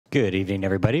Good evening,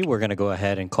 everybody. We're going to go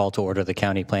ahead and call to order the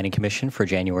County Planning Commission for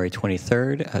January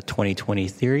 23rd,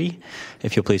 2023.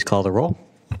 If you'll please call the roll.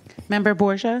 Member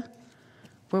Borgia,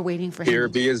 we're waiting for him. Here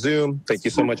via Zoom. Thank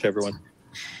you so much, everyone.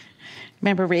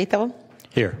 Member Rethel.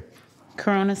 Here.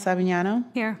 Corona Savignano.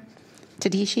 Here.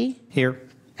 Tadishi. Here.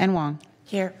 And Wong.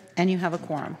 Here. And you have a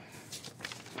quorum.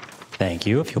 Thank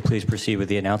you. If you'll please proceed with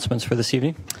the announcements for this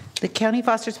evening. The county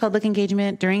fosters public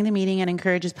engagement during the meeting and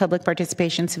encourages public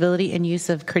participation, civility, and use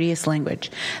of courteous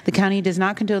language. The county does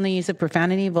not condone the use of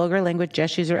profanity, vulgar language,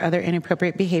 gestures, or other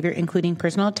inappropriate behavior, including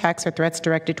personal attacks or threats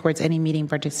directed towards any meeting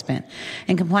participant.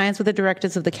 In compliance with the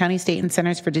directives of the County, State, and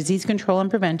Centers for Disease Control and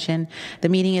Prevention, the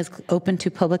meeting is open to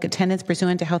public attendance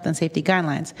pursuant to health and safety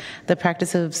guidelines. The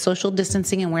practice of social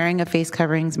distancing and wearing of face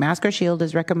coverings, mask, or shield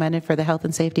is recommended for the health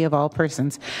and safety of all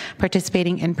persons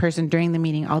participating in person during the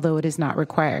meeting, although it is not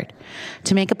required.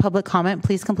 To make a public comment,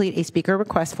 please complete a speaker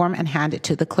request form and hand it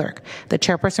to the clerk. The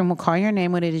chairperson will call your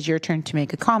name when it is your turn to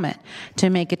make a comment. To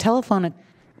make a telephone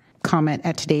comment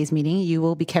at today's meeting, you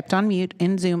will be kept on mute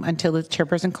in Zoom until the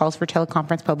chairperson calls for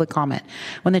teleconference public comment.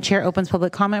 When the chair opens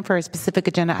public comment for a specific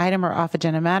agenda item or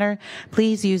off-agenda matter,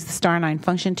 please use the *9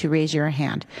 function to raise your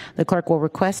hand. The clerk will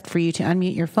request for you to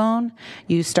unmute your phone.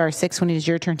 Use *6 when it is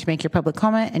your turn to make your public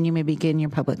comment, and you may begin your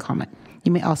public comment.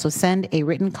 You may also send a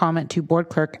written comment to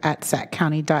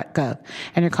boardclerk@saccounty.gov,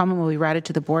 and your comment will be routed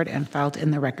to the board and filed in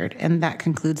the record. And that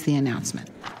concludes the announcement.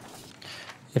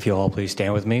 If you'll all please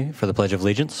stand with me for the Pledge of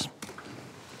Allegiance.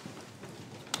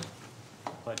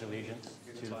 Pledge allegiance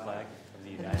to the flag of the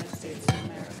United States of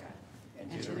America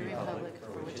and to the republic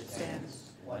for which it stands,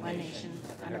 one nation,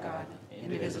 under God,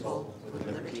 indivisible, with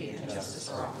liberty and justice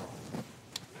for all.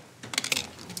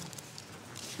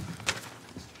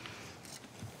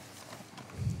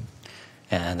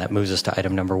 And that moves us to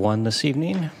item number 1 this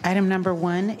evening. Item number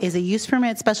 1 is a use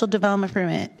permit, special development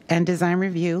permit, and design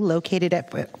review located at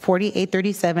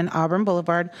 4837 Auburn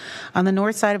Boulevard on the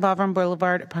north side of Auburn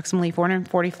Boulevard, approximately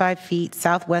 445 feet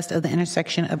southwest of the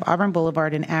intersection of Auburn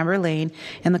Boulevard and Amber Lane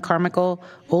in the Carmichael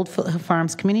Old Foothill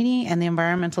Farms community, and the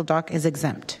environmental dock is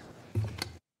exempt.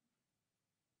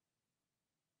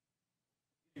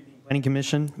 Planning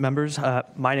Commission members,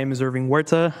 my name is Irving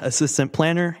Huerta, Assistant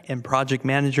Planner and Project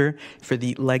Manager for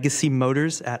the Legacy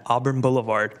Motors at Auburn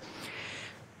Boulevard.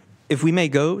 If we may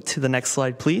go to the next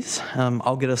slide, please.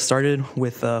 I'll get us started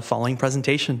with the following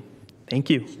presentation. Thank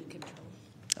you.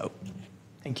 Oh,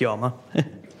 thank you, Alma.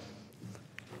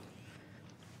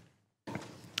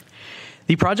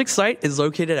 The project site is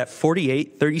located at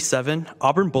 4837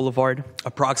 Auburn Boulevard,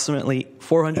 approximately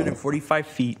 445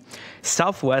 feet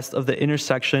southwest of the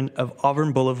intersection of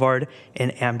Auburn Boulevard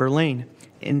and Amber Lane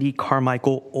in the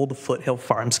Carmichael Old Foothill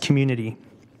Farms community.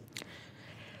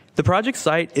 The project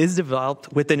site is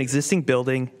developed with an existing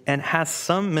building and has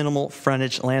some minimal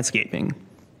frontage landscaping.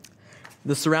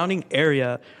 The surrounding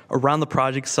area around the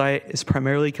project site is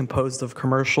primarily composed of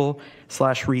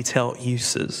commercial/retail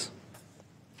uses.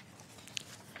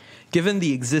 Given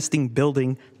the existing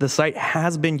building, the site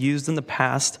has been used in the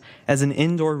past as an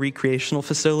indoor recreational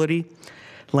facility,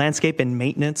 landscape and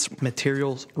maintenance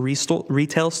materials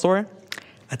retail store,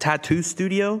 a tattoo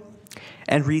studio,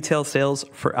 and retail sales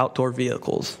for outdoor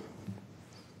vehicles.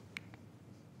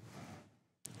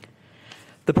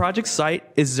 The project site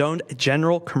is zoned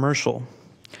general commercial.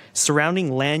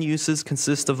 Surrounding land uses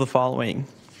consist of the following.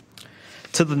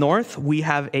 To the north, we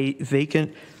have a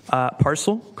vacant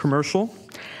parcel, commercial.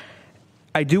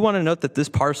 I do want to note that this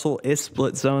parcel is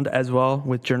split zoned as well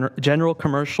with general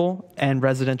commercial and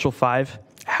residential 5.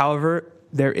 However,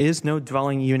 there is no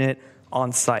dwelling unit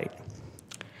on site.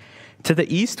 To the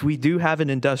east, we do have an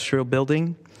industrial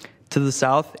building. To the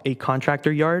south, a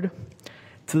contractor yard.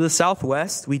 To the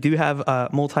southwest, we do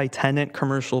have multi-tenant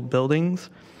commercial buildings.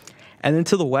 And then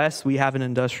to the west, we have an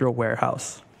industrial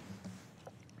warehouse.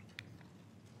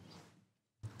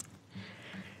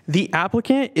 The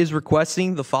applicant is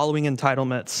requesting the following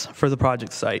entitlements for the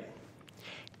project site.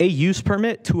 A use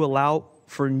permit to allow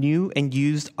for new and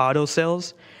used auto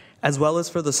sales, as well as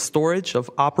for the storage of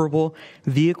operable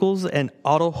vehicles and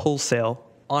auto wholesale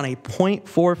on a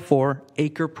 0.44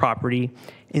 acre property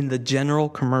in the general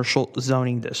commercial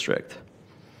zoning district.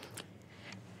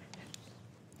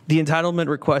 The entitlement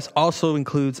request also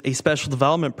includes a special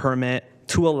development permit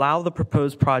to allow the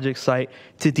proposed project site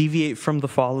to deviate from the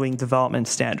following development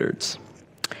standards.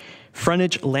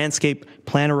 Frontage landscape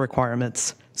planner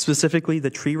requirements, specifically the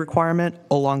tree requirement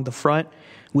along the front,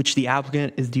 which the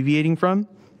applicant is deviating from,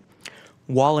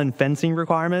 wall and fencing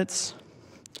requirements,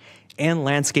 and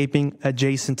landscaping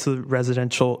adjacent to the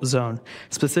residential zone,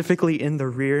 specifically in the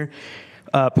rear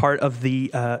part of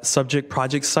the subject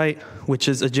project site, which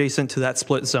is adjacent to that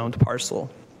split zoned parcel.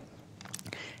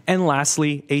 And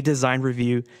lastly, a design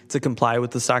review to comply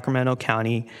with the Sacramento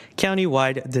County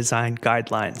countywide design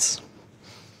guidelines.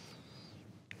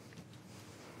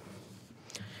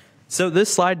 So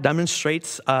this slide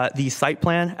demonstrates the site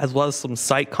plan as well as some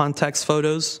site context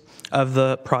photos of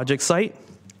the project site.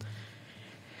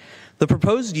 The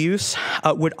proposed use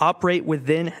would operate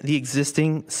within the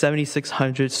existing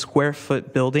 7,600 square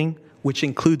foot building, which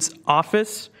includes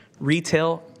office,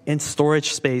 retail, and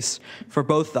storage space for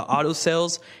both the auto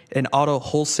sales and auto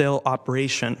wholesale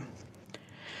operation.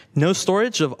 No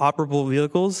storage of operable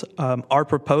vehicles are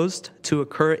proposed to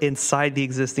occur inside the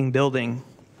existing building.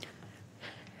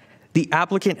 The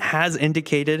applicant has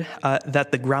indicated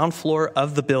that the ground floor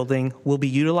of the building will be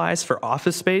utilized for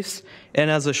office space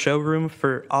and as a showroom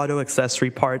for auto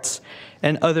accessory parts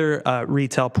and other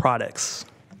retail products.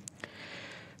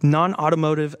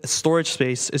 Non-automotive storage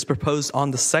space is proposed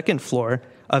on the second floor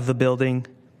of the building.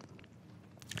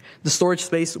 The storage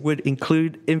space would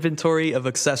include inventory of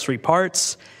accessory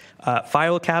parts,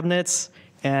 file cabinets,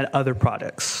 and other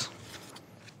products.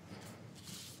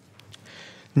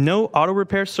 No auto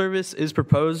repair service is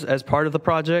proposed as part of the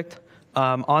project.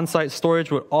 On-site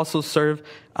storage would also serve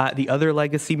the other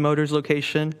Legacy Motors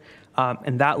location,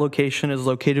 and that location is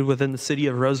located within the city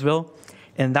of Roseville,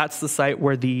 and that's the site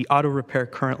where the auto repair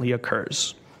currently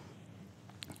occurs.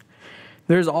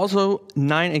 There's also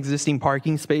 9 existing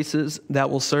parking spaces that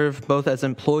will serve both as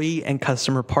employee and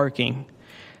customer parking.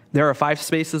 There are 5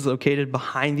 spaces located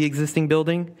behind the existing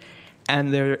building,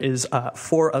 and there is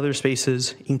 4 other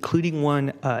spaces, including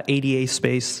one ADA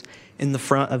space in the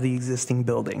front of the existing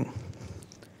building.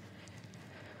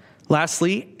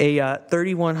 Lastly, a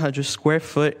 3,100 square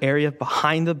foot area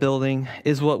behind the building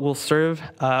is what will serve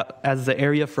as the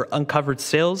area for uncovered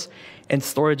sales and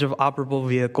storage of operable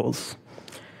vehicles.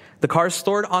 The cars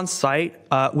stored on site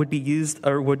would be used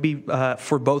or would be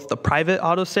for both the private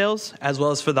auto sales as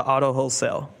well as for the auto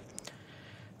wholesale.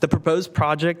 The proposed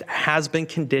project has been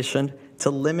conditioned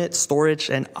to limit storage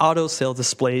and auto sale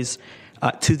displays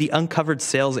to the uncovered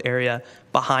sales area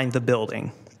behind the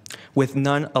building, with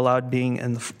none allowed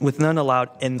in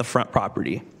the front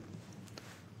property.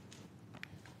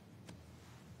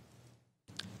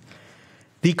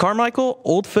 The Carmichael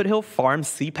Old Foothill Farm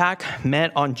CPAC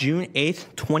met on June 8,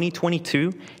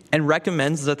 2022, and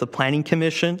recommends that the Planning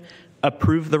Commission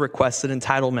approve the requested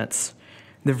entitlements.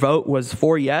 The vote was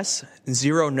 4 yes,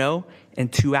 0 no,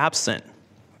 and 2 absent.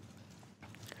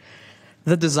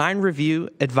 The Design Review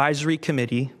Advisory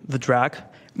Committee, the DRAC,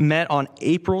 met on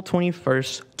April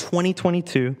 21st,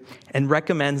 2022, and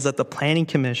recommends that the Planning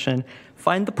Commission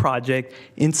find the project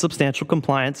in substantial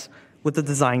compliance with the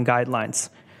design guidelines,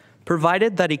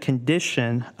 provided that a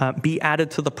condition be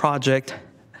added to the project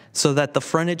so that the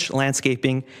frontage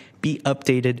landscaping be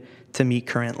updated to meet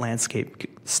current landscape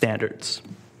standards.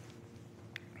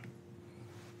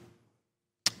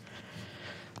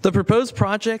 The proposed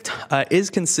project is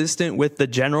consistent with the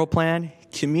general plan,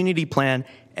 community plan,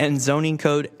 and zoning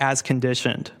code as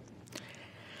conditioned.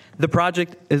 The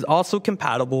project is also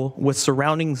compatible with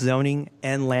surrounding zoning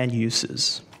and land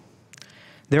uses.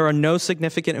 There are no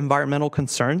significant environmental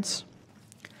concerns.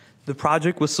 The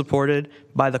project was supported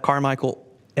by the Carmichael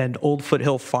and Old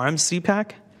Foothill Farm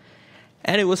CPAC,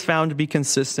 and it was found to be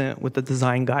consistent with the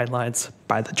design guidelines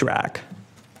by the DRAC.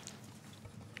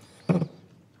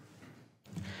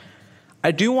 I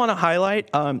do want to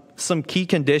highlight some key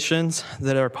conditions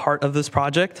that are part of this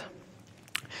project.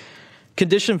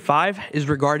 Condition 5 is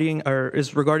regarding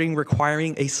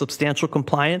requiring a substantial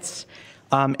compliance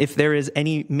if there is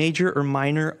any major or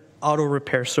minor auto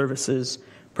repair services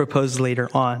proposed later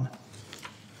on.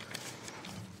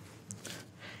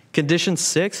 Condition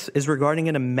 6 is regarding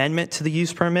an amendment to the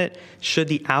use permit should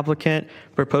the applicant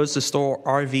propose to store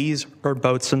RVs or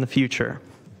boats in the future.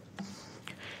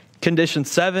 Condition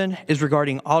 7 is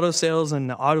regarding auto sales in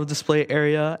the auto display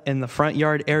area in the front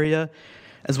yard area,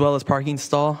 as well as parking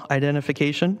stall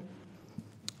identification.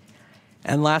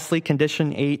 And lastly,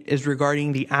 condition 8 is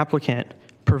regarding the applicant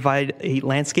provide a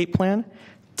landscape plan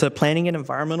to Planning and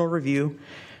Environmental Review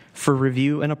for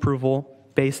review and approval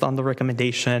based on the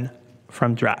recommendation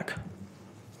from DRAC.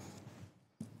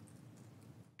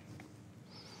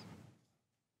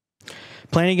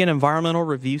 Planning and Environmental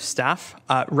Review staff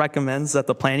recommends that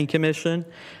the Planning Commission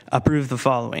approve the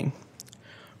following.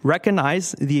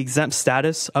 Recognize the exempt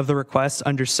status of the request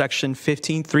under Section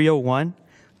 15301,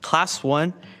 Class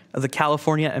 1 of the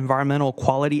California Environmental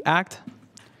Quality Act.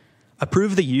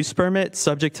 Approve the use permit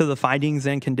subject to the findings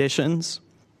and conditions.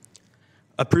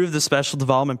 Approve the special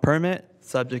development permit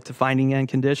subject to finding and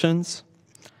conditions.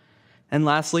 And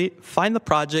lastly, find the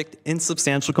project in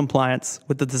substantial compliance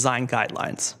with the design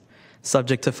guidelines,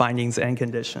 subject to findings and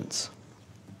conditions.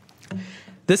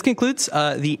 This concludes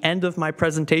the end of my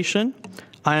presentation.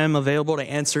 I am available to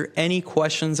answer any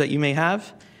questions that you may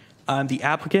have. The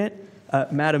applicant,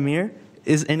 Madam Mir,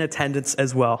 is in attendance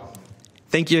as well.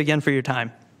 Thank you again for your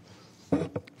time.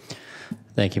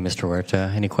 Thank you, Mr.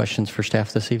 Huerta. Any questions for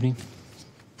staff this evening?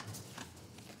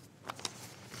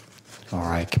 All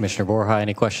right, Commissioner Borja,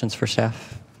 any questions for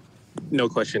staff? No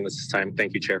question this time.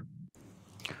 Thank you, Chair.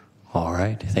 All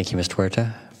right, thank you, Mr.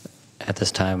 Huerta. At this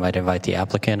time, I'd invite the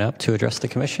applicant up to address the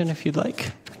commission if you'd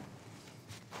like.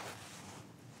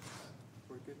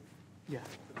 Yeah.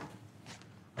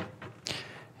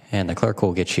 And the clerk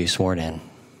will get you sworn in.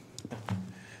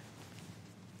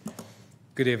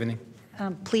 Good evening.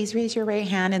 Please raise your right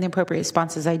hand and the appropriate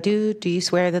responses. I do. Do you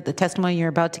swear that the testimony you're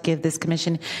about to give this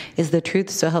commission is the truth,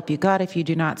 so help you God? If you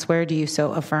do not swear, do you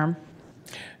so affirm?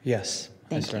 Yes.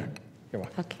 Thank I swear. you. You're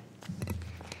welcome. Okay.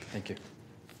 Thank you.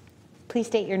 Please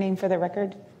state your name for the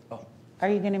record. Oh. Are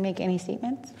you going to make any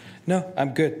statements? No,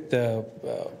 I'm good.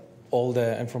 All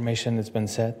the information has been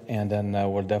said, and then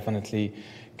we'll definitely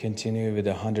continue with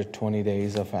the 120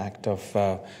 days of active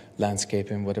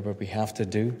landscaping, whatever we have to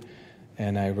do.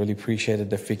 And I really appreciate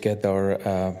it if we get our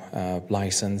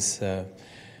license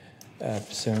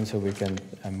soon so we can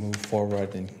move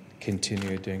forward and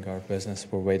continue doing our business.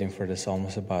 We're waiting for this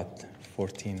almost about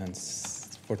 14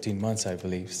 months, I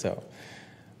believe. So,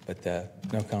 but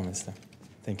no comments then.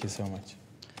 Thank you so much.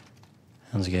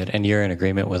 Sounds good. And you're in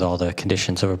agreement with all the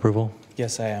conditions of approval?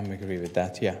 Yes, I am agree with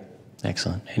that. Yeah.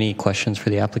 Excellent. Any questions for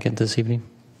the applicant this evening?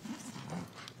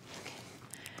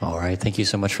 All right. Thank you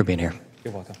so much for being here.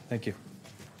 You're welcome. Thank you.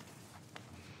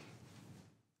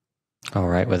 All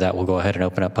right. With that, we'll go ahead and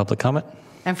open up public comment.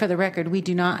 And for the record, we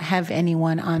do not have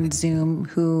anyone on Zoom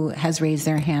who has raised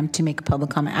their hand to make a public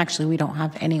comment. Actually, we don't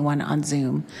have anyone on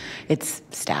Zoom. It's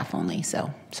staff only,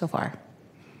 so far.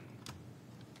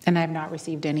 And I have not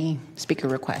received any speaker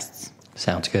requests.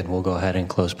 Sounds good. We'll go ahead and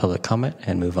close public comment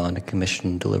and move on to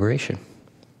commission deliberation.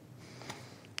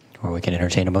 Or we can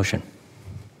entertain a motion.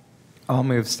 I'll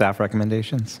move staff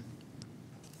recommendations.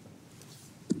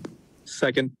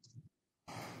 Second.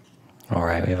 All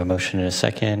right, we have a motion and a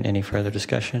second. Any further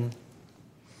discussion?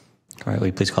 All right, will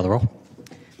you please call the roll?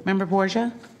 Member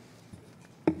Borgia?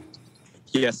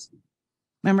 Yes.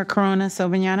 Member Corona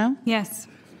Sobignano? Yes.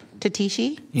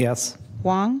 Tatishi? Yes.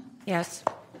 Wong? Yes.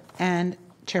 And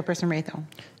Chairperson Ratho.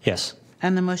 Yes.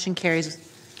 And the motion carries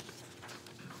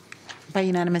by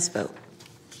unanimous vote.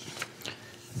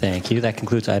 Thank you. That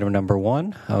concludes item number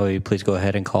 1. Will you please go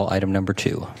ahead and call item number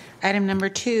 2? Item number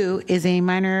 2 is a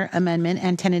minor amendment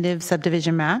and tentative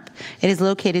subdivision map. It is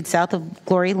located south of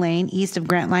Glory Lane, east of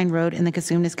Grant Line Road in the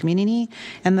Cosumnes community.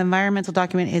 And the environmental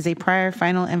document is a prior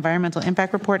final environmental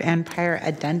impact report and prior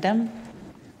addendum.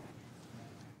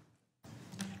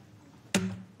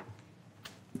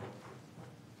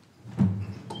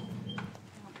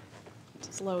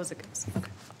 As low as it goes.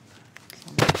 Okay.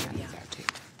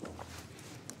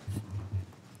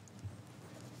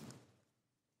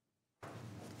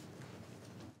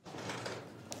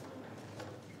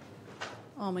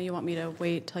 Alma, you want me to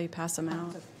wait till you pass them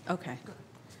out? Okay.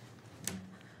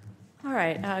 All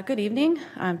right. Good evening.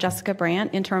 I'm Jessica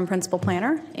Brandt, Interim Principal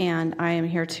Planner, and I am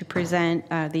here to present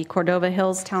the Cordova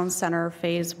Hills Town Center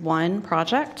Phase 1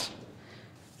 project.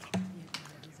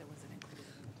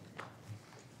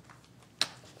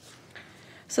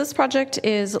 So this project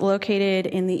is located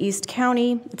in the East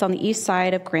County. It's on the east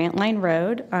side of Grant Line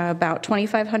Road, about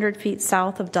 2,500 feet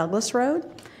south of Douglas Road.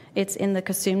 It's in the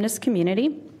Cosumnes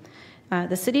community.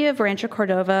 The city of Rancho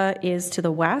Cordova is to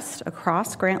the west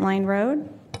across Grant Line Road.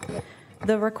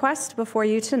 The request before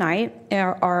you tonight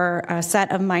are a set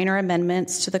of minor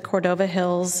amendments to the Cordova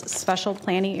Hills Special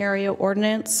Planning Area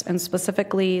Ordinance, and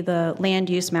specifically the Land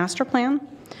Use Master Plan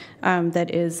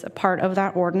that is a part of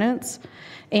that ordinance,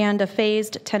 and a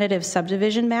phased tentative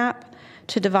subdivision map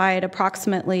to divide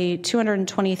approximately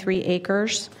 223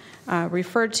 acres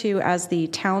referred to as the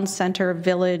Town Center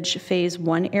Village Phase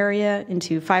 1 area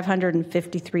into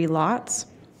 553 lots.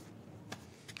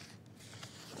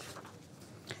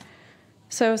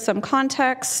 So some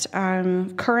context,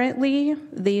 currently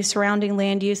the surrounding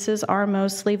land uses are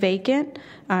mostly vacant,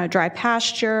 dry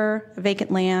pasture,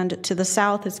 vacant land. To the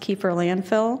south is Kiefer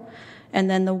landfill, and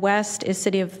then the west is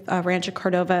city of Rancho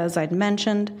Cordova, as I'd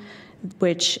mentioned,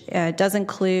 which does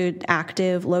include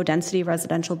active low-density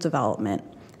residential development,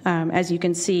 as you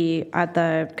can see at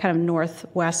the kind of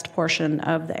northwest portion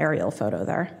of the aerial photo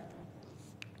there.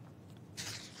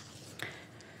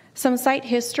 Some site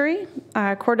history.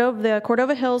 The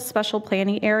Cordova Hills Special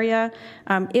Planning Area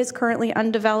is currently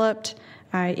undeveloped.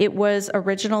 It was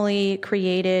originally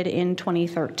created in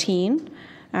 2013.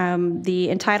 The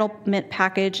entitlement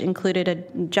package included a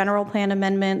general plan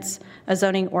amendments, a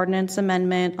zoning ordinance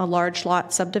amendment, a large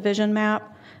lot subdivision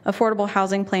map, affordable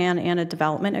housing plan, and a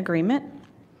development agreement.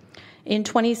 In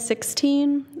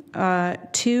 2016,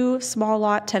 2 small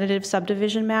lot tentative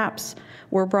subdivision maps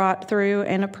were brought through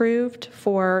and approved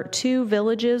for 2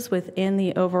 villages within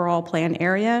the overall plan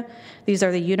area. These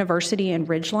are the University and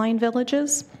Ridgeline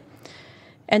villages.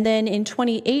 And then in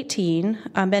 2018,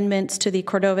 amendments to the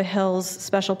Cordova Hills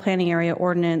Special Planning Area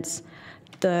Ordinance,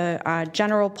 the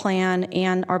general plan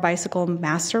and our bicycle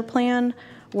master plan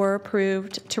were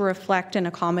approved to reflect and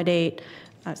accommodate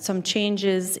some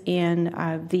changes in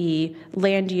the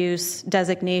land use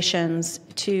designations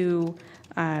to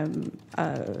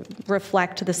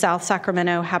reflect the South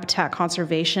Sacramento Habitat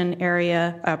Conservation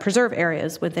Area, preserve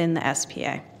areas within the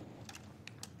SPA.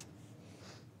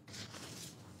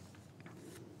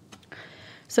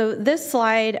 So this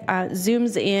slide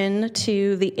zooms in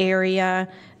to the area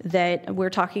that we're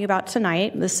talking about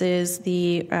tonight. This is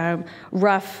the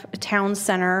rough town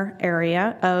center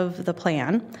area of the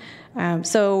plan.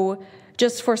 So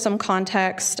just for some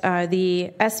context,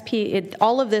 the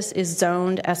all of this is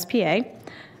zoned SPA.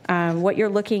 What you're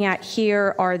looking at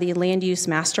here are the land use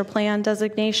master plan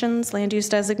designations, land use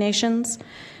designations.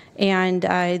 And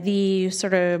the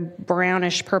sort of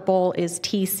brownish purple is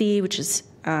TC, which is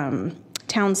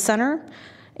town center.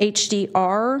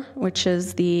 HDR, which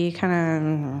is the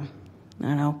kind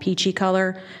of, peachy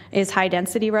color, is high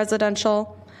density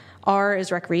residential. R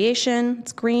is recreation,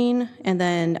 it's green. And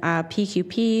then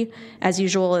PQP, as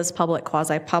usual, is public,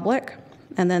 quasi-public.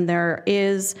 And then there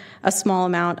is a small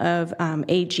amount of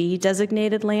AG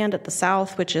designated land at the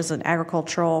south, which is an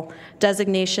agricultural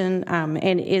designation,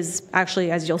 and is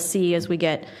actually, as you'll see as we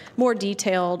get more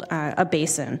detailed, a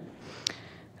basin.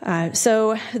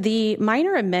 So the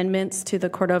minor amendments to the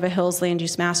Cordova Hills Land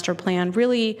Use Master Plan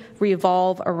really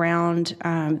revolve around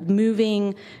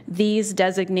moving these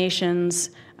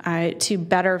designations to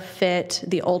better fit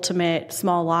the ultimate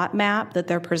small lot map that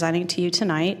they're presenting to you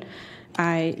tonight.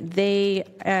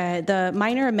 The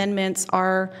minor amendments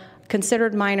are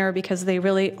considered minor because they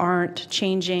really aren't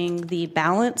changing the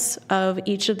balance of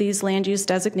each of these land use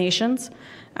designations.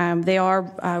 They are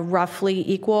roughly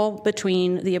equal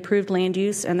between the approved land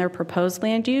use and their proposed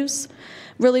land use.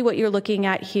 Really what you're looking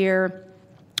at here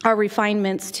are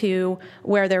refinements to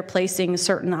where they're placing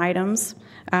certain items.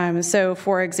 So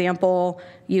for example,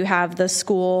 you have the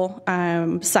school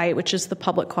site, which is the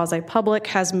public quasi-public,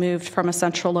 has moved from a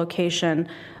central location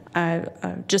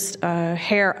just a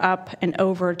hair up and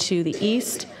over to the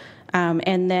east.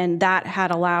 And then that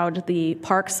had allowed the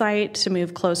park site to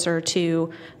move closer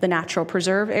to the natural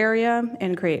preserve area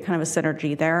and create kind of a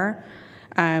synergy there.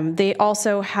 They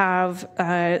also have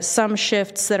some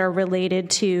shifts that are related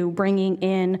to bringing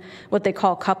in what they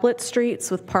call couplet streets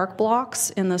with park blocks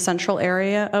in the central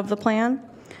area of the plan,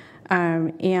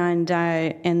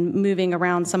 and moving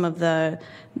around some of the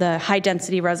high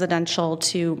density residential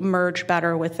to merge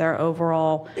better with their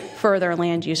overall further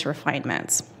land use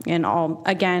refinements. And I'll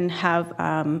again have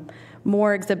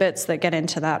more exhibits that get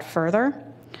into that further.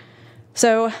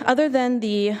 So other than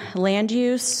the land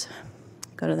use,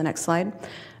 go to the next slide.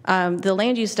 The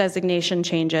land use designation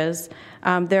changes.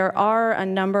 There are a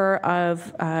number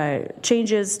of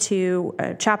changes to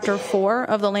Chapter 4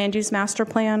 of the Land Use Master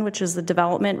Plan, which is the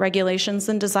development regulations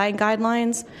and design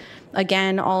guidelines.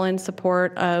 Again, all in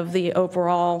support of the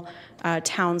overall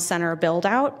town center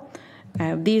build-out.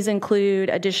 These include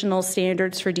additional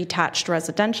standards for detached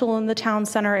residential in the town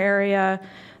center area,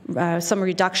 some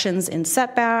reductions in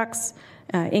setbacks,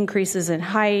 increases in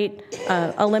height,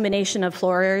 elimination of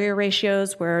floor area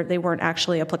ratios where they weren't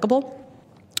actually applicable,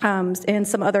 and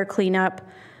some other cleanup,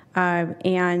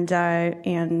 and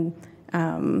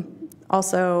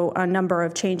also a number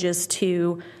of changes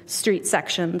to street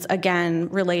sections, again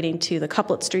relating to the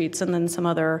couplet streets, and then some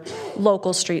other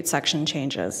local street section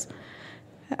changes.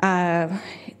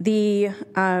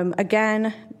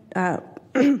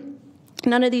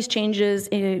 None of these changes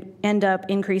end up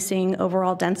increasing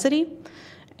overall density.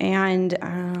 And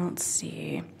let's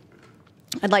see,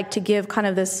 I'd like to give kind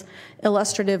of this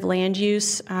illustrative land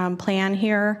use plan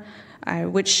here,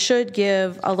 which should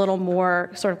give a little more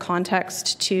sort of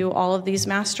context to all of these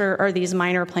these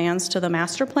minor plans to the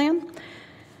master plan.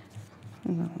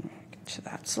 Get to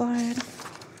that slide.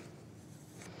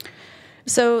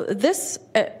 So this,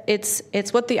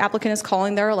 it's what the applicant is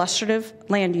calling their illustrative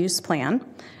land use plan.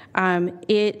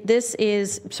 This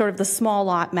is sort of the small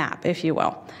lot map, if you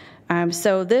will.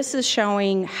 So this is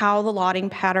showing how the lotting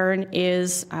pattern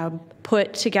is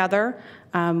put together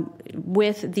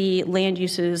with the land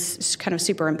uses kind of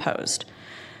superimposed.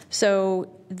 So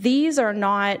these are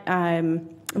not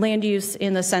land use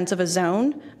in the sense of a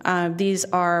zone. These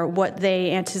are what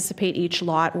they anticipate each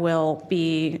lot will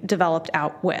be developed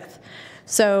out with.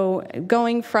 So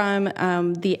going from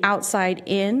the outside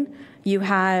in, you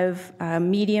have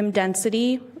medium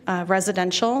density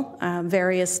residential,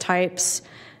 various types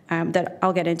that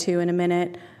I'll get into in a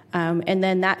minute. And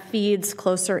then that feeds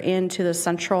closer into the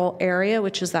central area,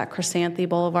 which is that Chrysanthi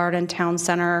Boulevard and Town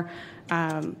Center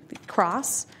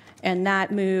cross. And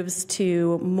that moves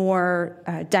to more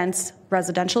dense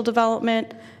residential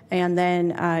development and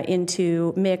then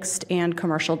into mixed and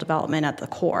commercial development at the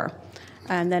core.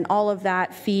 And then all of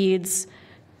that feeds,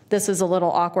 this is a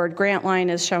little awkward, Grant Line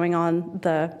is showing on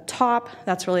the top.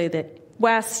 That's really the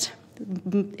west.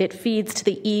 It feeds to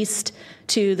the east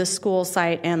to the school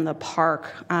site and the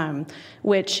park,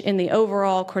 which in the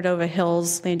overall Cordova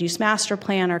Hills Land Use Master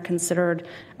Plan are considered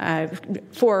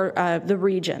for the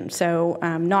region. So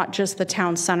not just the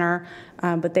town center,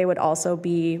 but they would also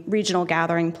be regional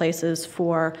gathering places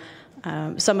for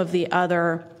some of the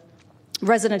other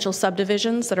residential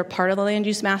subdivisions that are part of the Land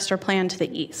Use Master Plan to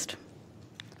the east.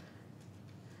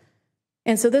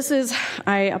 And so this is,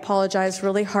 I apologize,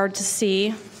 really hard to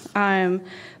see.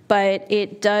 But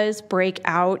it does break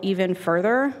out even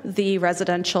further the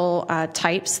residential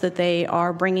types that they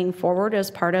are bringing forward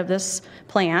as part of this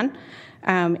plan.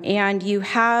 And you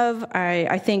have,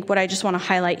 I think what I just want to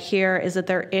highlight here is that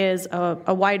there is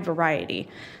a wide variety.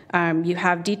 You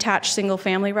have detached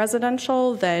single-family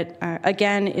residential that,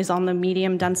 again, is on the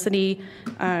medium density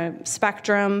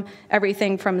spectrum,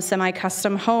 everything from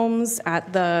semi-custom homes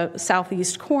at the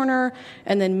southeast corner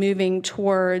and then moving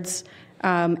towards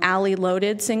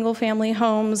alley-loaded single-family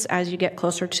homes as you get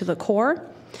closer to the core.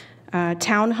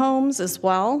 Townhomes as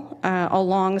well,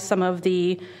 along some of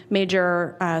the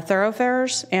major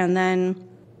thoroughfares, and then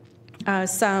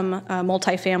some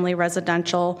multifamily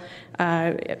residential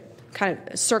kind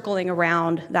of circling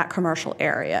around that commercial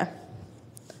area.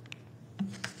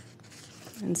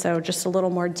 And so just a little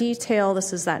more detail.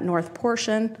 This is that north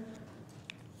portion.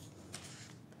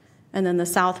 And then the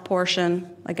south portion,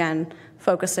 again,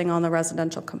 focusing on the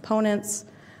residential components.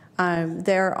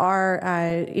 There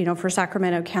are, for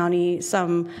Sacramento County,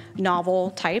 some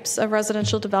novel types of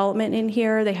residential development in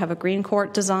here. They have a green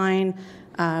court design,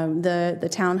 the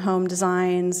townhome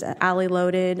designs, alley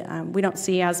loaded. We don't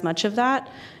see as much of that,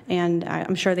 and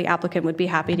I'm sure the applicant would be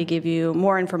happy to give you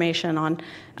more information on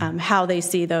how they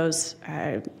see those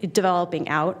developing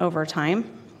out over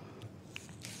time.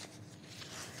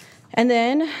 And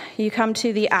then you come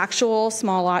to the actual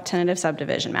small lot tentative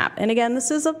subdivision map. And again,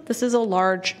 this is a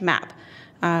large map.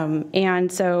 And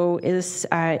so is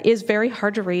very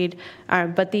hard to read,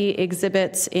 but the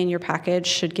exhibits in your package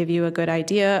should give you a good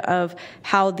idea of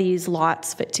how these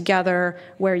lots fit together,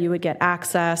 where you would get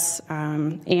access,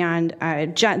 and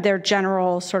their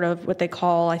general sort of what they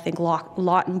call, I think,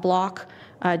 lot and block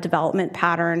development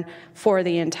pattern for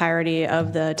the entirety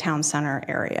of the town center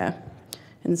area.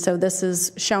 And so this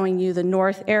is showing you the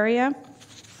north area. And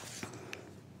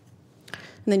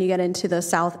then you get into the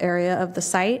south area of the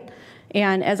site.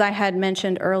 And as I had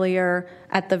mentioned earlier,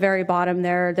 at the very bottom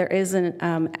there is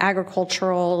an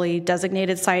agriculturally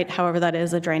designated site. However, that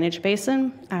is a drainage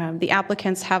basin. The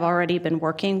applicants have already been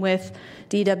working with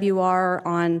DWR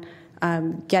on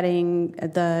getting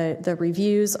the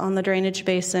reviews on the drainage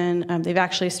basin. They've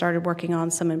actually started working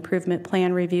on some improvement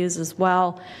plan reviews as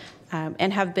well,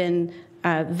 and have been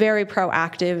very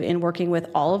proactive in working with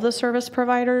all of the service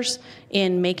providers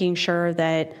in making sure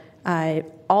that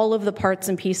all of the parts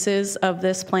and pieces of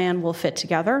this plan will fit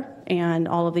together and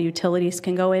all of the utilities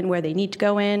can go in where they need to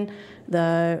go in.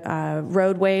 The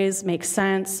roadways make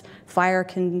sense. Fire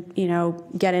can,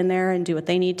 get in there and do what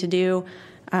they need to do.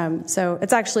 So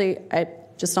it's actually,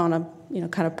 just on a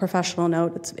kind of professional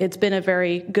note, it's been a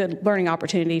very good learning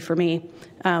opportunity for me,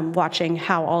 watching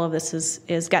how all of this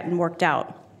is getting worked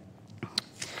out.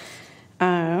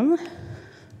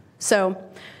 So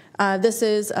this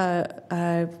is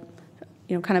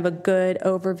kind of a good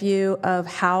overview of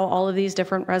how all of these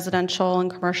different residential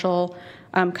and commercial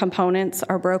components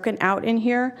are broken out in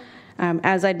here.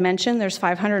 As I'd mentioned, there's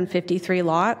 553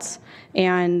 lots,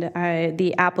 and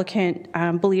the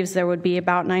applicant believes there would be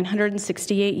about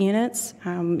 968 units,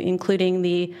 including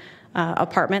the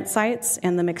apartment sites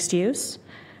and the mixed use.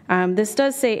 This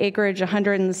does say acreage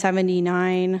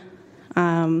 179.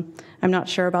 I'm not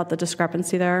sure about the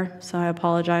discrepancy there, so I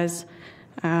apologize.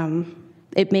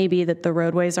 It may be that the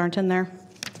roadways aren't in there.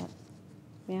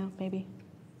 Yeah, maybe.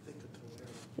 I think the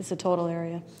Is the total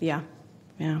area? Yeah,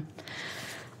 yeah.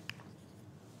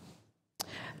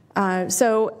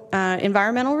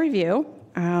 Environmental review.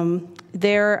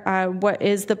 What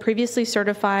is the previously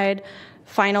certified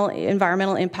final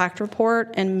environmental impact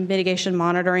report and mitigation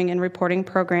monitoring and reporting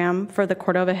program for the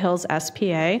Cordova Hills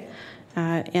SPA,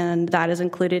 and that is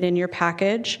included in your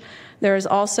package. There is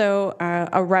also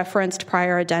a referenced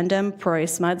prior addendum for a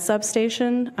SMUD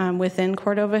substation within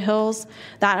Cordova Hills.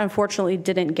 That unfortunately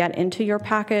didn't get into your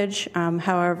package.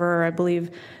 However, I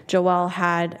believe Joelle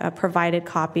had provided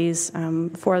copies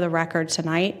for the record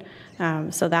tonight.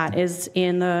 So that is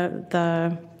in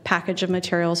the package of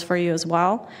materials for you as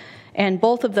well. And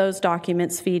both of those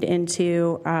documents feed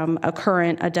into a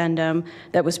current addendum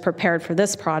that was prepared for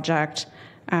this project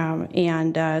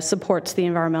and supports the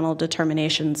environmental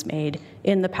determinations made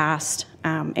in the past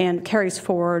and carries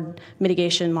forward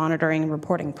mitigation monitoring and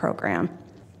reporting program.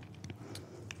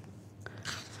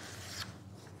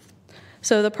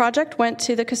 So the project went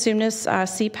to the Cosumnes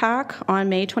CPAC on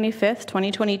May 25th,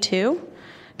 2022.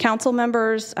 Council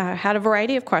members had a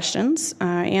variety of questions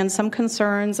and some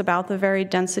concerns about the varied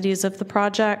densities of the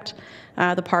project,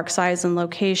 the park size and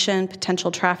location,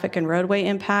 potential traffic and roadway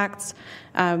impacts.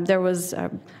 There was a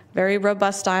very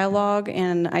robust dialogue,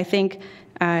 and I think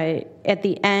at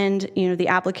the end, the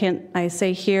applicant, I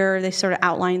say here, they sort of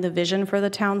outlined the vision for the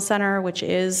town center, which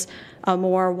is a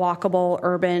more walkable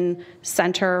urban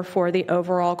center for the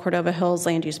overall Cordova Hills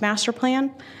Land Use Master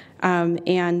Plan.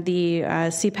 And the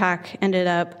CPAC ended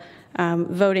up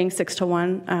voting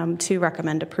 6-1 to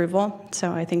recommend approval.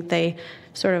 So I think they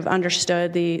sort of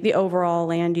understood the overall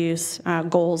land use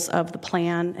goals of the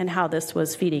plan and how this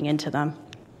was feeding into them.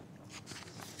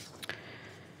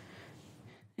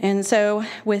 And so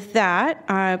with that,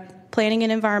 Planning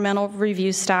and Environmental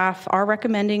Review staff are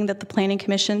recommending that the Planning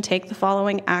Commission take the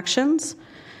following actions.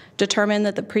 Determine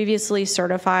that the previously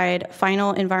certified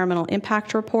final environmental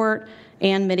impact report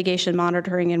and mitigation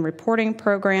monitoring and reporting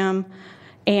program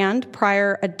and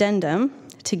prior addendum,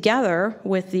 together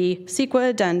with the CEQA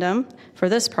addendum for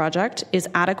this project, is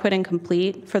adequate and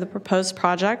complete for the proposed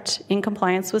project in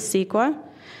compliance with CEQA.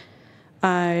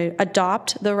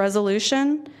 Adopt the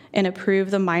resolution and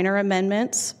approve the minor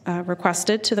amendments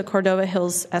requested to the Cordova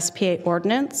Hills SPA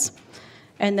ordinance.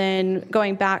 And then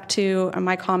going back to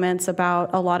my comments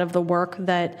about a lot of the work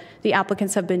that the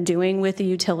applicants have been doing with the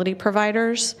utility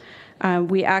providers,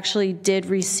 we actually did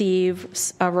receive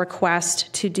a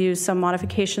request to do some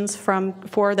modifications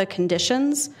for the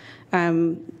conditions,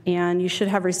 and you should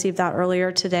have received that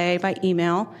earlier today by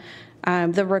email.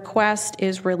 The request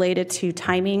is related to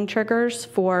timing triggers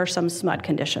for some SMUD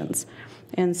conditions.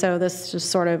 And so this just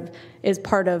sort of is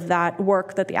part of that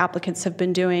work that the applicants have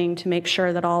been doing to make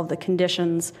sure that all of the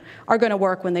conditions are going to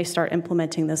work when they start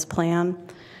implementing this plan.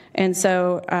 And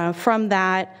so from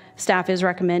that, staff is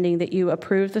recommending that you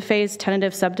approve the phase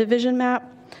tentative subdivision map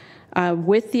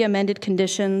with the amended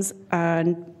conditions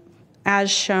as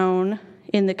shown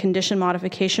in the condition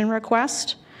modification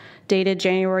request dated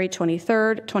January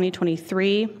 23rd,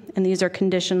 2023. And these are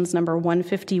conditions number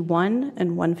 151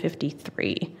 and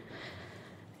 153.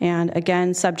 And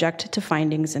again, subject to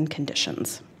findings and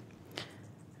conditions.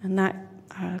 And that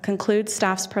concludes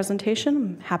staff's presentation.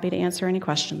 I'm happy to answer any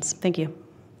questions. Thank you.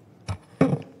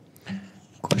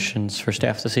 Questions for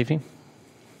staff this evening?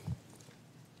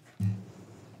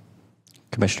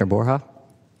 Commissioner Borja?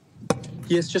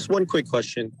 Yes, just one quick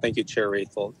question. Thank you, Chair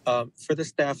Rathel. For the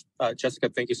staff, Jessica,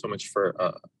 thank you so much for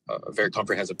a very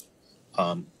comprehensive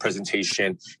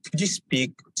presentation. Could you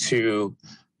speak to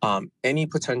any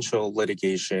potential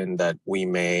litigation that we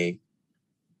may,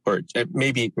 or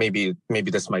maybe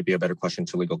this might be a better question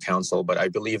to legal counsel, but I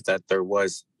believe that there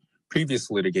was previous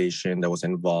litigation that was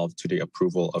involved to the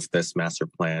approval of this master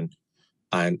plan,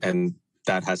 and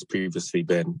that has previously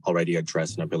been already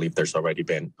addressed, and I believe there's already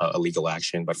been a legal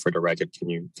action. But for the record, can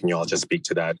you all just speak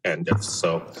to that? And if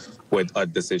so, would a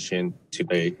decision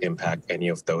today impact any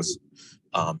of those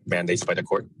mandates by the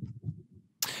court?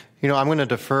 I'm going to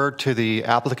defer to the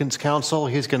applicant's counsel.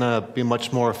 He's going to be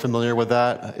much more familiar with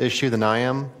that issue than I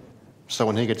am. So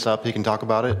when he gets up, he can talk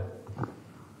about it.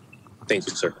 Thank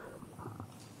you, sir.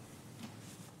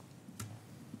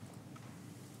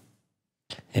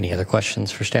 Any other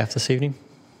questions for staff this evening?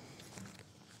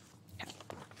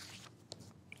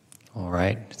 All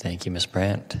right. Thank you, Ms.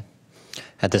 Brandt.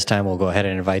 At this time, we'll go ahead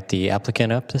and invite the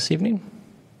applicant up this evening.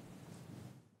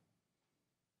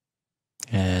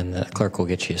 And the clerk will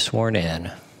get you sworn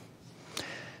in.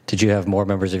 Did you have more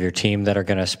members of your team that are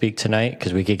going to speak tonight?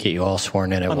 Because we could get you all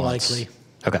sworn in at once. Unlikely.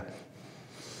 Okay.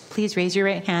 Please raise your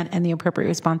right hand, and the appropriate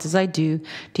response is I do.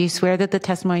 Do you swear that the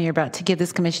testimony you're about to give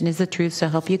this commission is the truth, so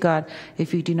help you God?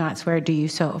 If you do not swear, do you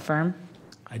so affirm?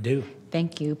 I do.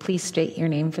 Thank you. Please state your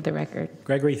name for the record.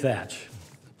 Gregory Thatch.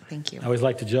 Thank you. I always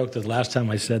like to joke that the last time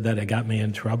I said that, it got me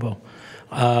in trouble.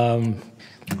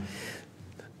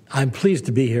 I'm pleased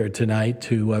to be here tonight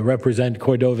to represent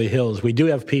Cordova Hills. We do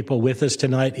have people with us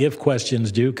tonight. If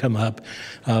questions do come up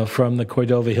from the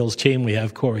Cordova Hills team, we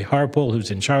have Corey Harpel,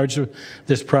 who's in charge of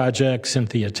this project,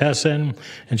 Cynthia Tesson,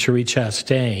 and Cherie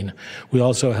Chastain. We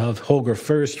also have Holger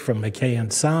First from McKay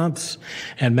and Somps,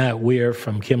 and Matt Weir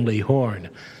from Kimley Horn.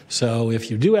 So if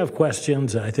you do have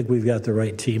questions, I think we've got the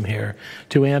right team here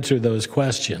to answer those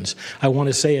questions. I want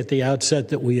to say at the outset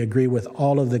that we agree with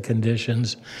all of the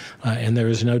conditions, and there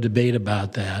is no debate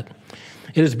about that.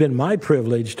 It has been my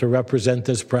privilege to represent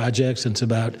this project since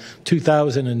about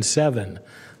 2007.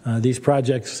 These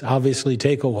projects obviously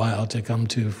take a while to come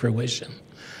to fruition.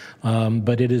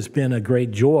 But it has been a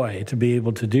great joy to be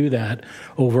able to do that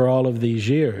over all of these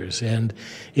years. And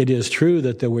it is true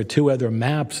that there were 2 other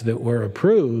maps that were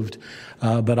approved,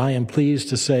 but I am pleased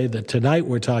to say that tonight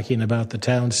we're talking about the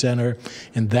town center,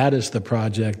 and that is the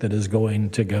project that is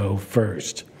going to go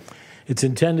first. It's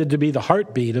intended to be the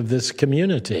heartbeat of this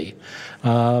community.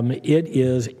 It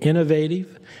is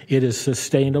innovative, it is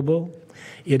sustainable,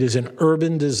 it is an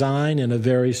urban design in a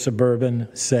very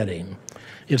suburban setting.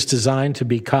 It's designed to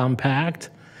be compact,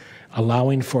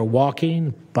 allowing for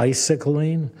walking,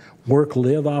 bicycling,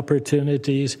 work-live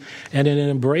opportunities, and it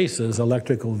embraces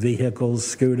electrical vehicles,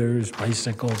 scooters,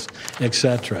 bicycles,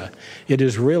 etc. It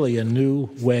is really a new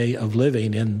way of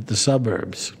living in the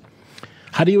suburbs.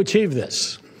 How do you achieve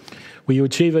this? Well, you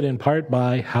achieve it in part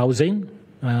by housing,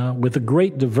 with a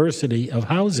great diversity of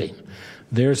housing.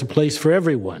 There's a place for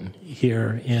everyone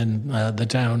here in the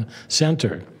town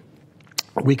center.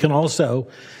 We can also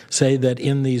say that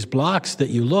in these blocks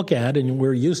that you look at, and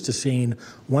we're used to seeing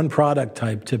one product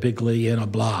type typically in a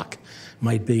block,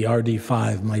 might be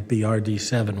RD5, might be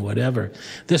RD7, whatever.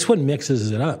 This one mixes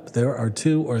it up. There are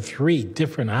 2 or 3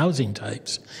 different housing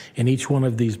types in each one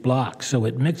of these blocks, so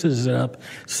it mixes it up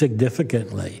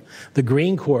significantly. The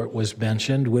Green Court was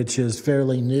mentioned, which is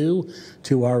fairly new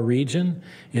to our region.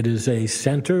 It is a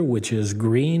center which is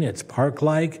green, it's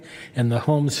park-like, and the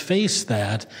homes face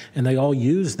that, and they all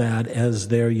use that as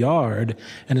their yard,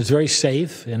 and it's very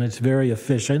safe, and it's very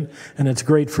efficient, and it's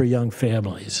great for young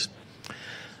families.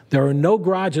 There are no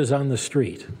garages on the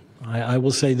street. I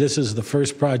will say this is the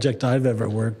first project I've ever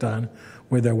worked on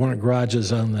where there weren't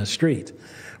garages on the street.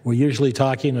 We're usually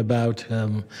talking about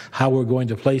how we're going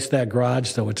to place that garage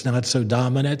so it's not so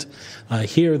dominant.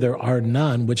 Here there are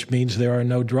none, which means there are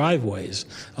no driveways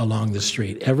along the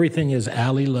street. Everything is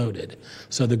alley loaded,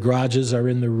 so the garages are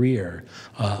in the rear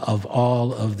of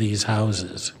all of these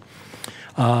houses.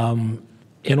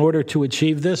 In order to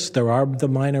achieve this, there are the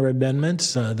minor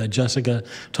amendments that Jessica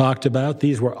talked about.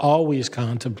 These were always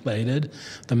contemplated.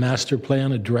 The master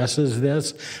plan addresses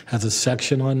this, has a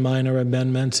section on minor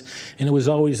amendments, and it was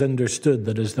always understood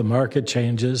that as the market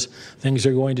changes, things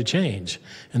are going to change.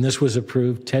 And this was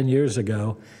approved 10 years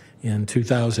ago in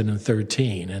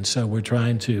 2013. And so we're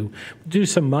trying to do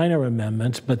some minor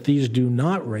amendments, but these do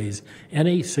not raise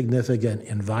any significant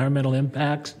environmental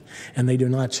impacts, and they do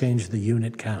not change the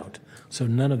unit count. So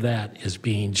none of that is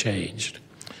being changed.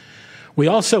 We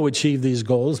also achieve these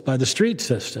goals by the street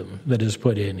system that is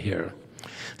put in here.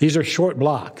 These are short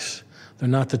blocks. They're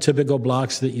not the typical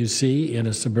blocks that you see in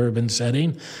a suburban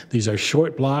setting. These are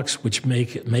short blocks, which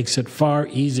makes it far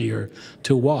easier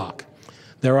to walk.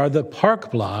 There are the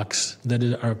park blocks that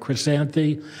are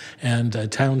Chrysanthi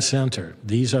and Town Center.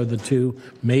 These are the 2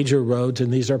 major roads,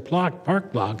 and these are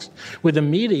park blocks with a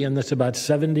median that's about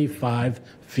 75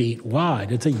 feet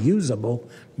wide. It's a usable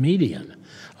median.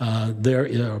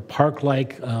 There are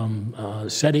park-like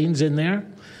settings in there.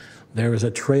 There is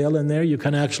a trail in there. You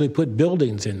can actually put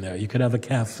buildings in there. You could have a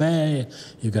cafe,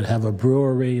 you could have a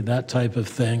brewery, that type of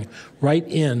thing, right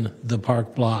in the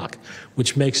park block,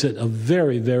 which makes it a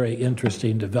very, very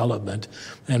interesting development,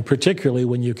 and particularly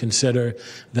when you consider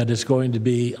that it's going to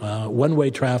be one-way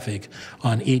traffic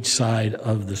on each side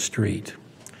of the street.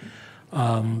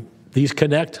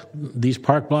 These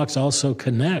park blocks also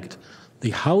connect the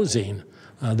housing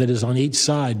that is on each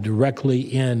side directly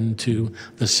into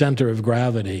the center of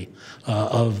gravity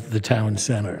of the town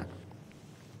center.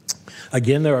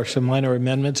 Again, there are some minor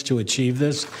amendments to achieve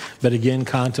this, but again,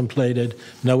 contemplated,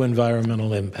 no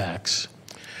environmental impacts.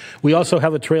 We also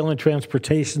have a trail and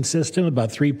transportation system, about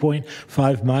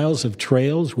 3.5 miles of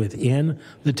trails within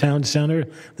the town center.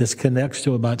 This connects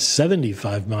to about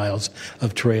 75 miles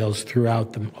of trails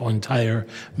throughout the entire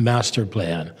master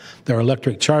plan. There are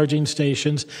electric charging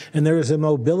stations, and there is a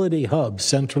mobility hub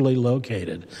centrally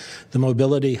located. The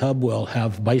mobility hub will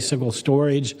have bicycle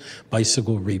storage,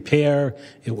 bicycle repair.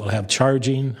 It will have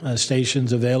charging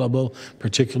stations available,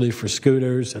 particularly for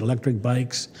scooters and electric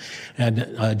bikes. And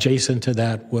adjacent to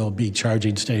that will be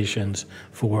charging stations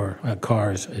for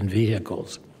cars and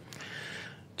vehicles.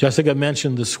 Jessica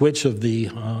mentioned the switch of the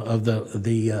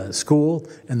school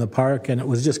and the park, and it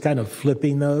was just kind of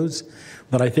flipping those.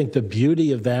 But I think the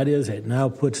beauty of that is it now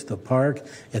puts the park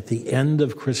at the end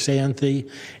of Chrysanthi,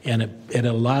 and it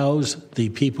allows the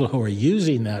people who are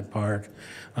using that park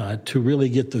to really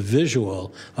get the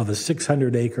visual of a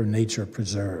 600-acre nature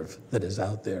preserve that is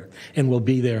out there and will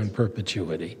be there in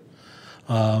perpetuity.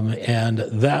 And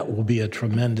that will be a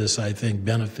tremendous, I think,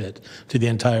 benefit to the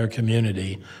entire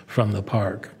community from the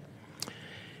park.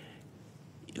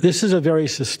 This is a very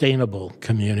sustainable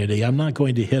community. I'm not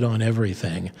going to hit on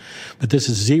everything, but this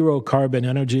is zero carbon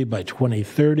energy by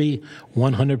 2030,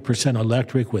 100%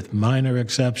 electric with minor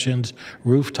exceptions,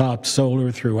 rooftop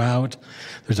solar throughout.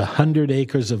 There's 100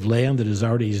 acres of land that is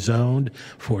already zoned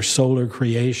for solar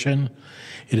creation.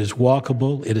 It is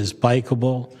walkable, it is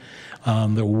bikeable.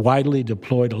 There are widely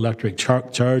deployed electric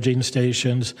charging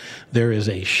stations. There is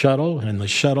a shuttle, and the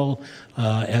shuttle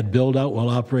at build-out will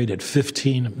operate at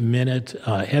 15-minute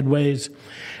headways,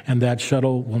 and that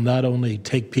shuttle will not only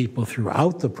take people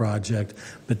throughout the project,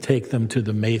 but take them to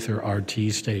the Mather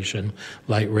RT station,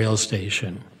 light rail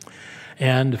station.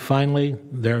 And finally,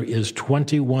 there is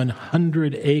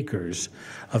 2,100 acres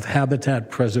of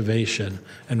habitat preservation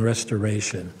and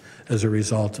restoration as a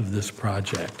result of this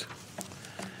project.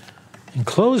 In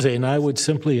closing, I would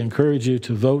simply encourage you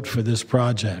to vote for this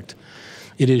project.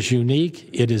 It is unique,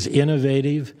 it is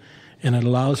innovative, and it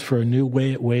allows for a new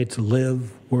way to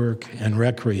live, work, and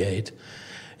recreate.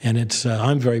 And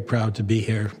I'm very proud to be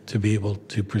here to be able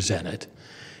to present it.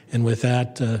 And with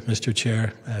that, Mr.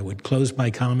 Chair, I would close my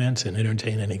comments and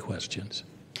entertain any questions.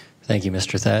 Thank you,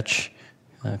 Mr. Thatch.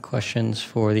 Questions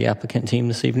for the applicant team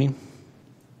this evening?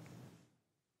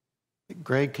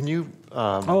 Greg, can you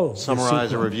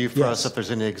summarize or review for us if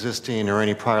there's any existing or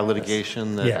any prior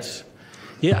litigation that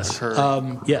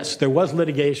occurred? Yes, there was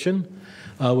litigation.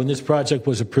 When this project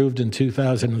was approved in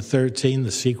 2013, the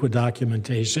CEQA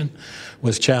documentation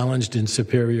was challenged in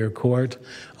Superior Court.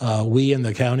 We in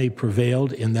the county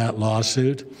prevailed in that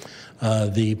lawsuit.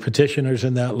 The petitioners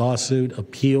in that lawsuit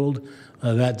appealed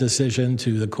that decision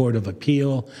to the Court of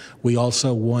Appeal. We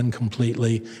also won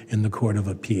completely in the Court of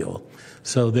Appeal.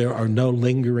 So there are no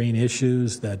lingering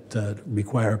issues that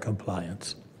require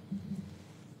compliance.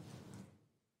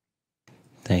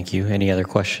 Thank you. Any other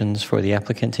questions for the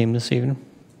applicant team this evening?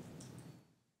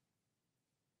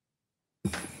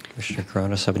 Commissioner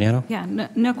Corona-Savignano? Yeah,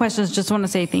 no questions. Just want to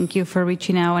say thank you for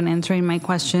reaching out and answering my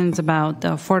questions about the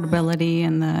affordability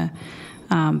and the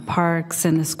parks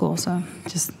and the school. So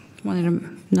just wanted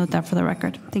to note that for the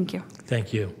record. Thank you.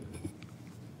 Thank you.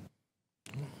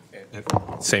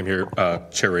 Same here,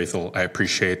 Chair Rathel. I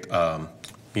appreciate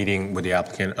meeting with the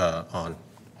applicant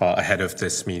ahead of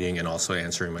this meeting and also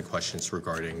answering my questions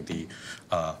regarding the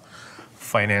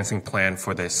financing plan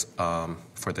for this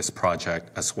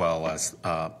project, as well as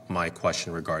my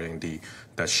question regarding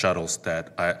the shuttles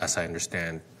that, as I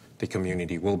understand, the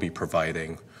community will be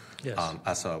providing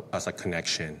as a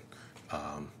connection.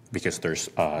 Because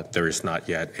there is not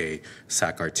yet a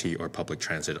SAC-RT or public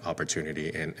transit opportunity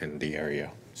in the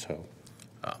area. So,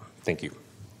 thank you.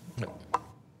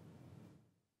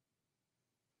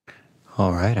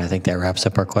 All right, I think that wraps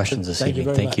up our questions this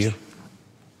evening. Thank you.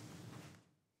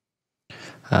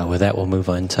 With that, we'll move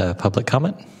on to public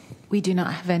comment. We do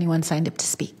not have anyone signed up to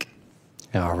speak.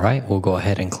 All right, we'll go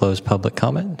ahead and close public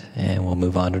comment, and we'll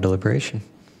move on to deliberation.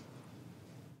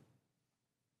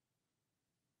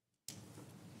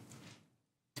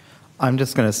 I'm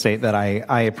just going to state that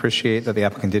I appreciate that the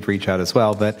applicant did reach out as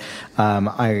well, but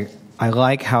I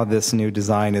like how this new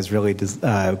design is really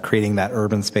creating that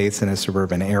urban space in a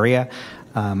suburban area.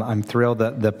 I'm thrilled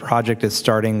that the project is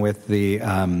starting with the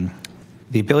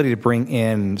ability to bring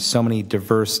in so many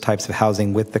diverse types of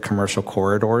housing with the commercial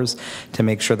corridors to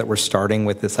make sure that we're starting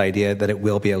with this idea that it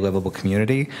will be a livable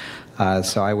community.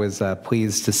 So I was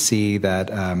pleased to see that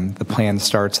the plan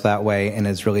starts that way and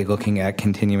is really looking at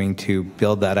continuing to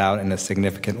build that out in a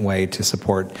significant way to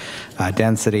support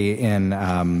density in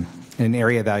an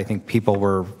area that I think people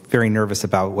were very nervous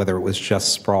about whether it was just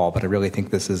sprawl, but I really think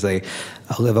this is a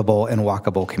livable and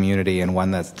walkable community and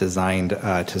one that's designed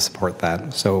to support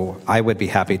that. So I would be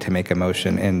happy to make a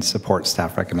motion and support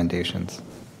staff recommendations.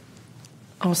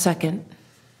 I'll second.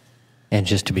 And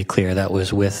just to be clear, that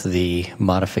was with the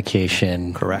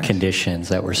modification Correct. conditions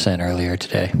that were sent earlier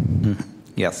today.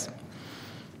 Yes.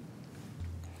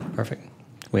 Perfect.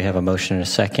 We have a motion and a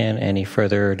second. Any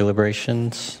further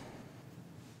deliberations?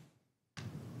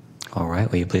 All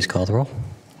right, will you please call the roll?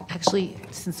 Actually,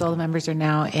 since all the members are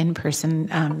now in person,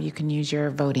 you can use your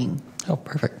voting. Oh,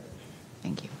 perfect.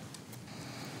 Thank you.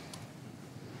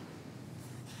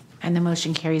 And the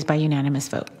motion carries by unanimous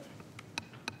vote.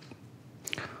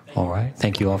 All right,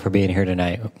 thank you all for being here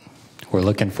tonight. We're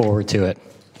looking forward to it.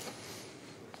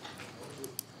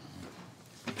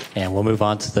 And we'll move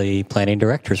on to the Planning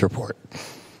Director's report.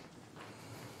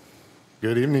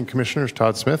 Good evening, Commissioners.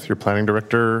 Todd Smith, your Planning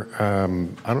Director.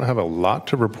 I don't have a lot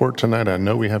to report tonight. I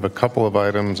know we have a couple of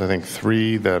items, I think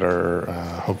 3 that are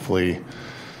hopefully,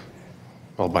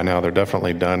 well, by now they're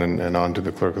definitely done and on to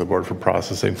the Clerk of the Board for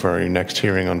processing for our next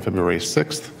hearing on February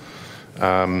 6th.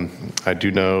 I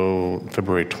do know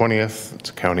February 20th, it's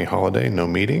a county holiday, no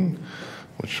meeting,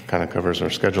 which kind of covers our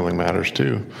scheduling matters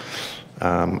too.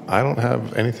 I don't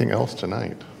have anything else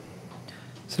tonight.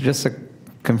 So just to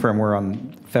confirm, we're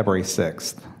on February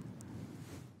 6th.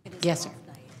 Yes, sir.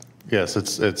 Yes,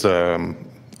 it's an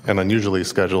unusually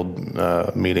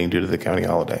scheduled meeting due to the county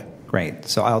holiday. Great.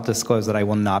 So I'll disclose that I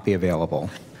will not be available.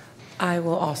 I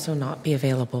will also not be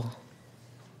available.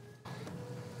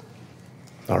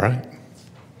 All right.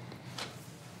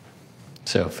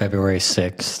 So February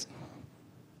 6th,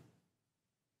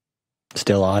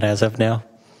 still on as of now?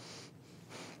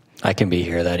 I can be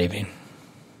here that evening.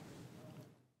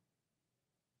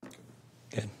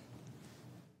 Good.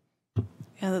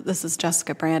 Yeah, this is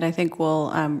Jessica Brand. I think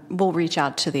we'll reach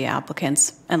out to the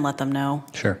applicants and let them know.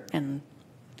 Sure. And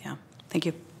yeah, thank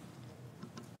you.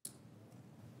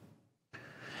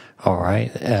 All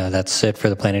right, that's it for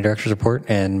the Planning Director's report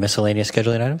and miscellaneous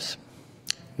scheduling items?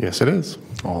 Yes, it is.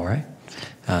 All right.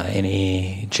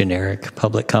 Any generic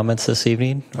public comments this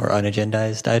evening or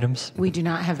unagendized items? We do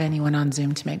not have anyone on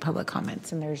Zoom to make public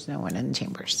comments, and there's no one in the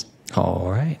chambers.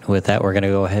 All right. With that, we're going to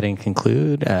go ahead and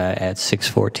conclude at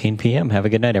 6:14 p.m. Have a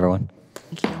good night, everyone.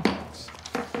 Thank you.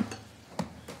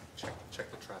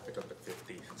 Check the traffic up at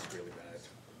 50. It's really bad.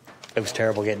 It was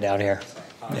terrible getting down here.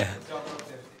 Yeah.